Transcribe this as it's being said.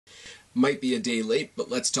Might be a day late,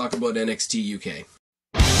 but let's talk about NXT UK.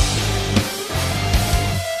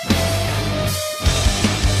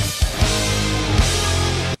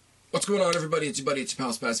 What's going on, everybody? It's your buddy, it's your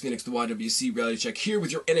pal Spaz Phoenix, the YWC Reality Check, here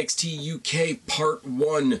with your NXT UK Part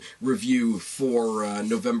 1 review for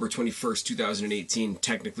November 21st, 2018.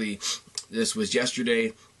 Technically, this was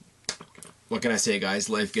yesterday. What can I say, guys?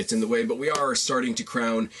 Life gets in the way, but we are starting to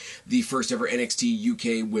crown the first ever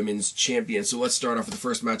NXT UK Women's Champion. So let's start off with the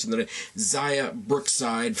first match of the night. XIA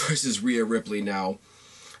Brookside versus RHEA Ripley. Now,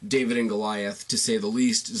 David and Goliath, to say the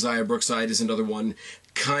least. XIA Brookside is another one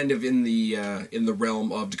kind of in the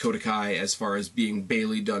realm of Dakota Kai as far as being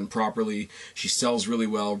Bailey done properly. She sells really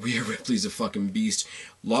well. RHEA Ripley's a fucking beast.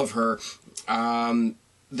 Love her.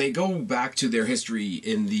 They go back to their history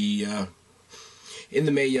in the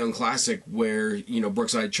Mae Young Classic, where, you know,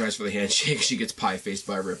 Brookside tries for the handshake, she gets pie-faced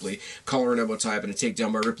by Ripley, collar and elbow tie up and a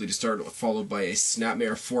takedown by Ripley to start, followed by a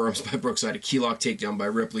snapmare forearms by Brookside, a keylock takedown by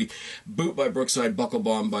Ripley, boot by Brookside, buckle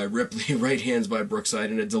bomb by Ripley, right hands by Brookside,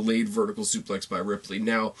 and a delayed vertical suplex by Ripley.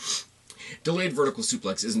 Now, delayed vertical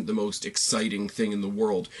suplex isn't the most exciting thing in the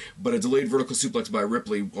world, but a delayed vertical suplex by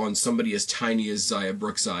Ripley on somebody as tiny as XIA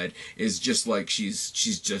Brookside is just like she's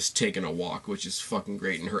just taking a walk, which is fucking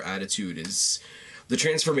great, and her attitude is... The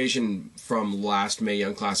transformation from last Mae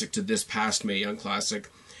Young Classic to this past Mae Young Classic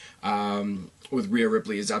with RHEA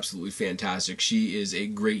Ripley is absolutely fantastic. She is a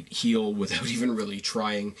great heel without even really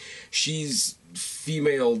trying. She's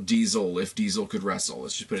female Diesel if Diesel could wrestle.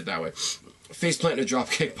 Let's just put it that way. Faceplant and a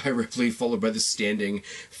dropkick by Ripley, followed by the standing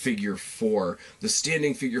figure four. The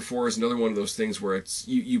standing figure four is another one of those things where it's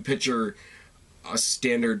you picture a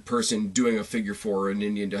standard person doing a figure four, an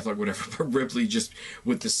Indian Deathlock, whatever, but Ripley, just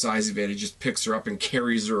with the size advantage, just picks her up and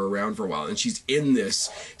carries her around for a while, and she's in this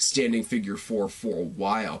standing figure four for a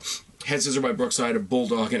while. Head scissor by Brookside, a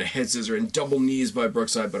bulldog and a head scissor, and double knees by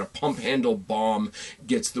Brookside, but a pump handle bomb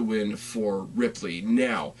gets the win for Ripley.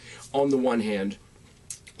 Now, on the one hand,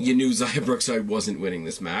 you knew XIA Brookside wasn't winning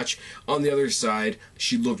this match. On the other side,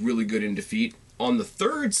 she looked really good in defeat. On the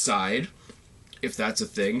third side, if that's a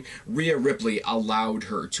thing, RHEA Ripley allowed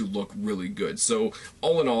her to look really good. So,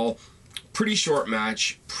 all in all, pretty short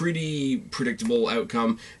match, pretty predictable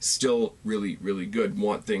outcome, still really, really good.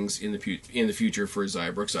 Want things in the future for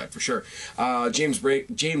XIA Brookside, for sure.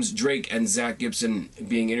 James Drake and Zach Gibson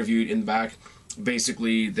being interviewed in the back.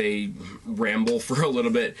 Basically, they ramble for a little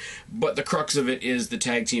bit, but the crux of it is the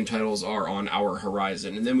tag team titles are on our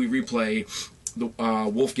horizon. And then we replay the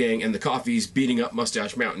Wolfgang and the Coffees beating up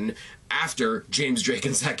Mustache Mountain after James Drake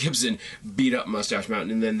and Zach Gibson beat up Mustache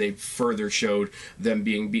Mountain, and then they further showed them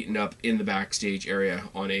being beaten up in the backstage area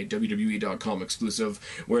on a WWE.com exclusive,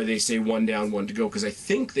 where they say 1 down, 1 to go, because I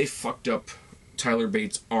think they fucked up Tyler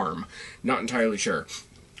Bates' arm. Not entirely sure.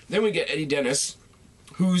 Then we get Eddie Dennis,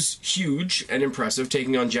 who's huge and impressive,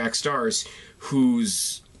 taking on Jack Stars,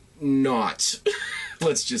 who's not.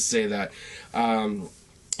 Let's just say that.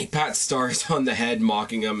 He pats Stars on the head,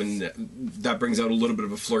 mocking him, and that brings out a little bit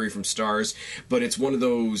of a flurry from Stars. But it's one of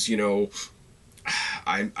those, you know,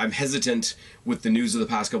 I'm hesitant with the news of the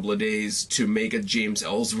past couple of days to make a James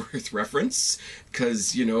Ellsworth reference,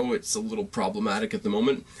 because, you know, it's a little problematic at the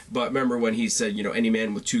moment. But remember when he said, you know, any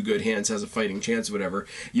man with 2 good hands has a fighting chance or whatever,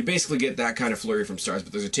 you basically get that kind of flurry from Stars.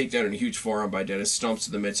 But there's a takedown and a huge forearm by Dennis, stomps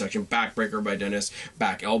to the midsection, backbreaker by Dennis,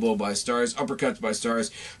 back elbow by Stars, uppercuts by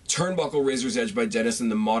Stars, turnbuckle razor's edge by Dennis,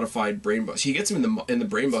 and the modified brainbuster. He gets him in the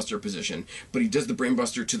brainbuster position, but he does the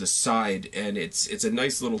brainbuster to the side, and it's a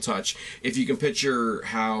nice little touch. If you can picture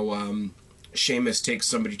how Sheamus takes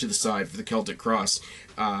somebody to the side for the Celtic Cross.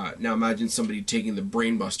 Now imagine somebody taking the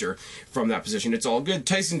brainbuster from that position. It's all good.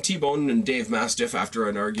 Tyson T-Bone and Dave Mastiff, after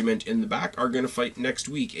an argument in the back, are going to fight next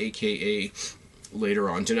week, aka later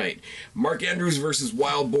on tonight. Mark Andrews versus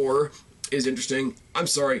Wild Boar is interesting. I'm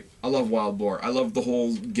sorry, I love Wild Boar. I love the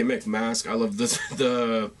whole gimmick mask. I love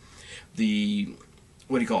the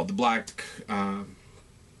what do you call it? The black...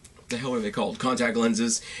 the hell are they called? Contact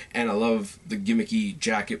lenses, and I love the gimmicky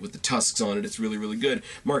jacket with the tusks on it. It's really, really good.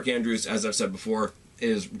 Mark Andrews, as I've said before,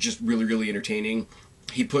 is just really, really entertaining.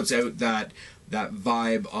 He puts out that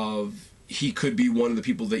vibe of he could be one of the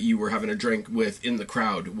people that you were having a drink with in the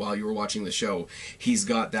crowd while you were watching the show. He's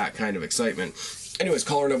got that kind of excitement. Anyways,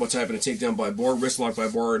 collar and elbow tie and a takedown by Boar, wrist lock by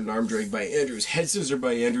Boar, and an arm drag by Andrews, head scissor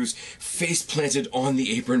by Andrews, face planted on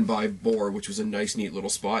the apron by Boar, which was a nice, neat little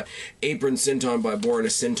spot. Apron senton by Boar and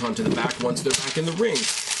a senton to the back once they're back in the ring.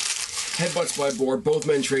 Headbutts by Boar, both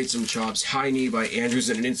men trade some chops, high knee by Andrews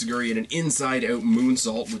and an enziguri and an inside-out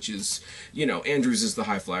moonsault, which is, you know, Andrews is the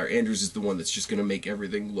high flyer. Andrews is the one that's just going to make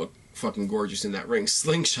everything look fucking gorgeous in that ring.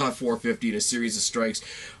 Slingshot 450 and a series of strikes.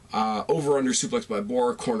 Over-under suplex by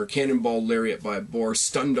Bohr, corner cannonball lariat by Bohr,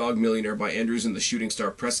 stun dog millionaire by Andrews, and the shooting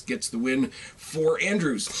star press gets the win for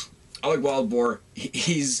Andrews. I like Wild Boar.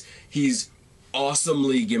 He's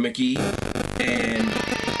awesomely gimmicky, and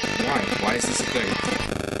why is this a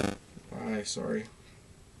thing? Why? Sorry,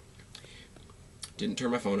 didn't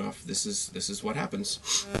turn my phone off. This is what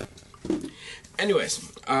happens.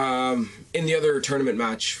 Anyways, in the other tournament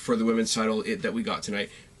match for the women's title that we got tonight,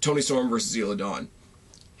 Toni Storm versus Isla Dawn.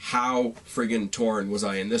 How friggin' torn was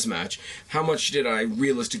I in this match? How much did I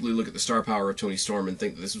realistically look at the star power of Toni Storm and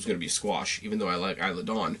think that this was going to be a squash, even though I like Isla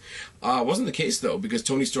Dawn? Wasn't the case, though, because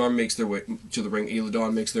Toni Storm makes their way to the ring, Isla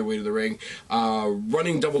Dawn makes their way to the ring.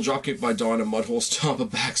 Running double dropkick by Dawn, a mudhole stomp, a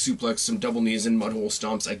back suplex, some double knees and mudhole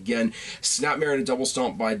stomps again. Snapmare and a double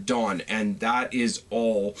stomp by Dawn, and that is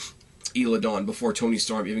all Isla Dawn before Toni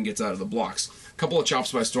Storm even gets out of the blocks. Couple of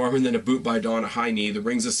chops by Storm, and then a boot by Dawn, a high knee, the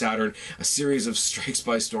Rings of Saturn, a series of strikes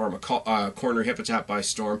by Storm, a corner hip tap by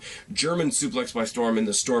Storm, German suplex by Storm, and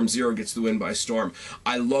the Storm Zero gets the win by Storm.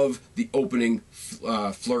 I love the opening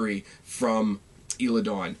flurry from Isla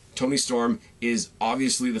Dawn. Toni Storm is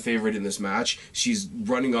obviously the favorite in this match. She's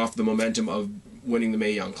running off the momentum of winning the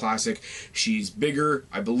Mae Young Classic. She's bigger.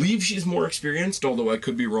 I believe she's more experienced, although I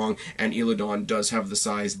could be wrong, and Isla Dawn does have the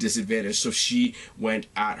size disadvantage, so she went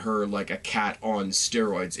at her like a cat on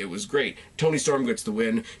steroids. It was great. Toni Storm gets the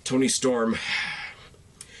win. Toni Storm,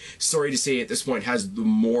 sorry to say at this point, has the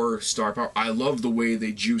more star power. I love the way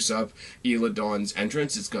they juice up Isla Dawn's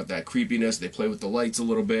entrance. It's got that creepiness. They play with the lights a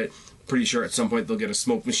little bit. Pretty sure at some point they'll get a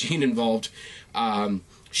smoke machine involved.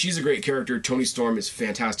 She's a great character. Toni Storm is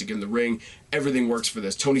fantastic in the ring. Everything works for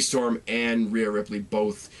this. Toni Storm and Rhea Ripley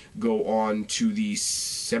both go on to the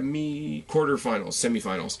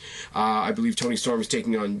semifinals. I believe Toni Storm is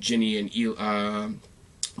taking on Ginny, and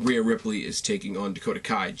Rhea Ripley is taking on Dakota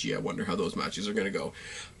Kai. Gee, I wonder how those matches are going to go.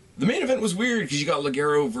 The main event was weird because you got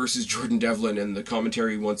Ligero versus Jordan Devlin, and the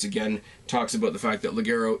commentary once again talks about the fact that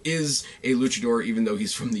Ligero is a luchador even though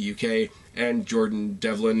he's from the UK, and Jordan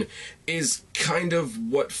Devlin is kind of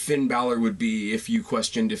what Finn Balor would be if you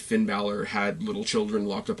questioned if Finn Balor had little children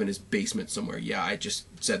locked up in his basement somewhere. Yeah, I just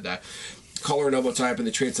said that. Collar and elbow tie up, and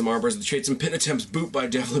they trade some armbars. They trade some pin attempts. Boot by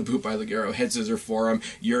Devlin, boot by Ligero. Head scissor forearm.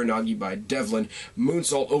 Uranagi by Devlin.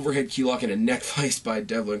 Moonsault, overhead keylock, and a neck vice by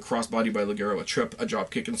Devlin. Crossbody by Ligero. A trip, a drop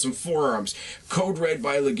kick, and some forearms. Code red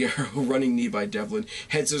by Ligero. Running knee by Devlin.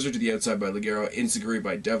 Head scissor to the outside by Ligero. Enziguri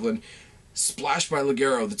by Devlin. Splash by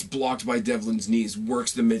Ligero that's blocked by Devlin's knees.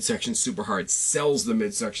 Works the midsection super hard. Sells the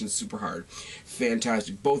midsection super hard.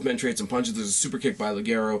 Fantastic. Both men trade some punches. There's a super kick by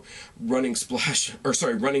Ligero. Running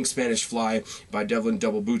Spanish fly by Devlin.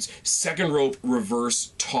 Double boots. Second rope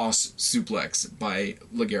reverse toss suplex by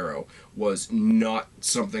Ligero was not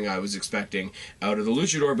something I was expecting out of the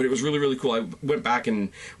luchador, but it was really, really cool. I went back and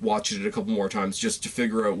watched it a couple more times just to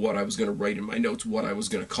figure out what I was going to write in my notes, what I was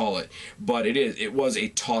going to call it. But it was a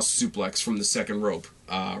toss suplex from the second rope,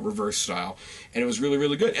 reverse style, and it was really,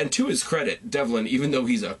 really good. And to his credit, Devlin, even though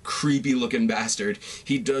he's a creepy looking bastard,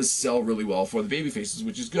 he does sell really well for the baby faces,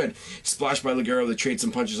 which is good. Splash by Ligero, they trade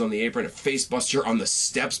some punches on the apron, a face buster on the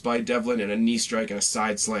steps by Devlin, and a knee strike and a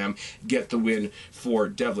side slam get the win for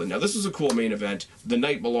Devlin. Now this was a cool main event. The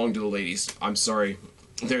night belonged to the ladies. I'm sorry,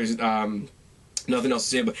 there's nothing else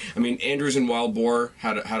to say, but I mean, Andrews and Wild Boar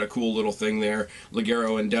had a cool little thing there.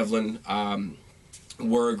 Ligero and Devlin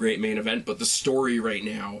were a great main event, but the story right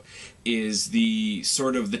now is the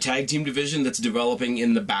sort of the tag team division that's developing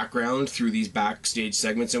in the background through these backstage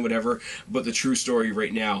segments and whatever, but the true story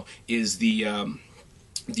right now is the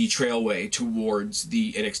trailway towards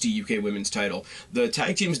the NXT UK women's title. The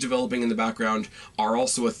tag teams developing in the background are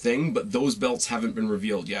also a thing, but those belts haven't been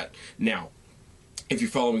revealed yet. Now, if you're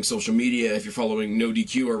following social media, if you're following No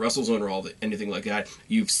DQ or WrestleZone or anything like that,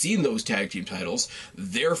 you've seen those tag team titles.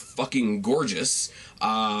 They're fucking gorgeous.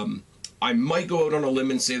 I might go out on a limb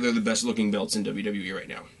and say they're the best looking belts in WWE right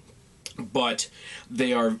now. But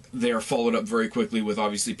they are followed up very quickly with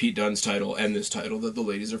obviously Pete Dunne's title and this title that the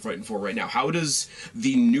ladies are fighting for right now. How does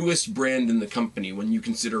the newest brand in the company, when you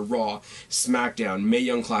consider Raw, SmackDown, Mae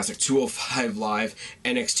Young Classic, 205 Live,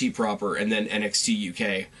 NXT proper, and then NXT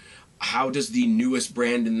UK, how does the newest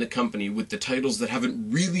brand in the company, with the titles that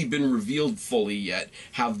haven't really been revealed fully yet,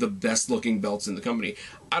 have the best looking belts in the company?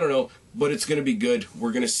 I don't know, but it's going to be good.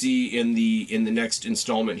 We're going to see in the next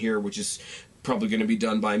installment here, which is probably going to be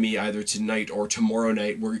done by me either tonight or tomorrow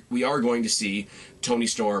night, where we are going to see Toni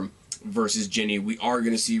Storm versus Ginny. We are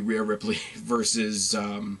going to see Rhea Ripley versus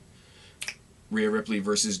Rhea Ripley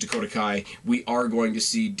versus Dakota Kai. We are going to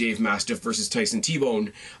see Dave Mastiff versus Tyson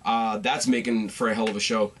T-Bone. That's making for a hell of a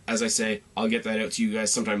show. As I say, I'll get that out to you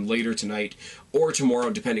guys sometime later tonight or tomorrow,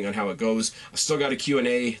 depending on how it goes. I've still got a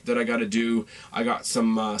Q&A that I got to do. I got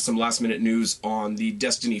some last-minute news on the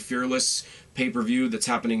Destiny Fearless pay-per-view that's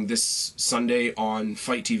happening this Sunday on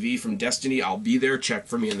Fight TV from Destiny. I'll be there. Check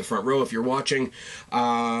for me in the front row if you're watching. That's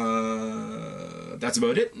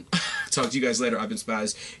about it. Talk to you guys later. I've been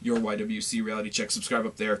Spaz, your YWC Reality Check. Subscribe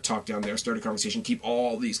up there, talk down there, start a conversation. Keep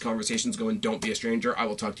all these conversations going. Don't be a stranger. I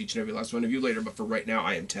will talk to each and every last one of you later, but for right now,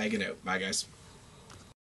 I am tagging out. Bye, guys.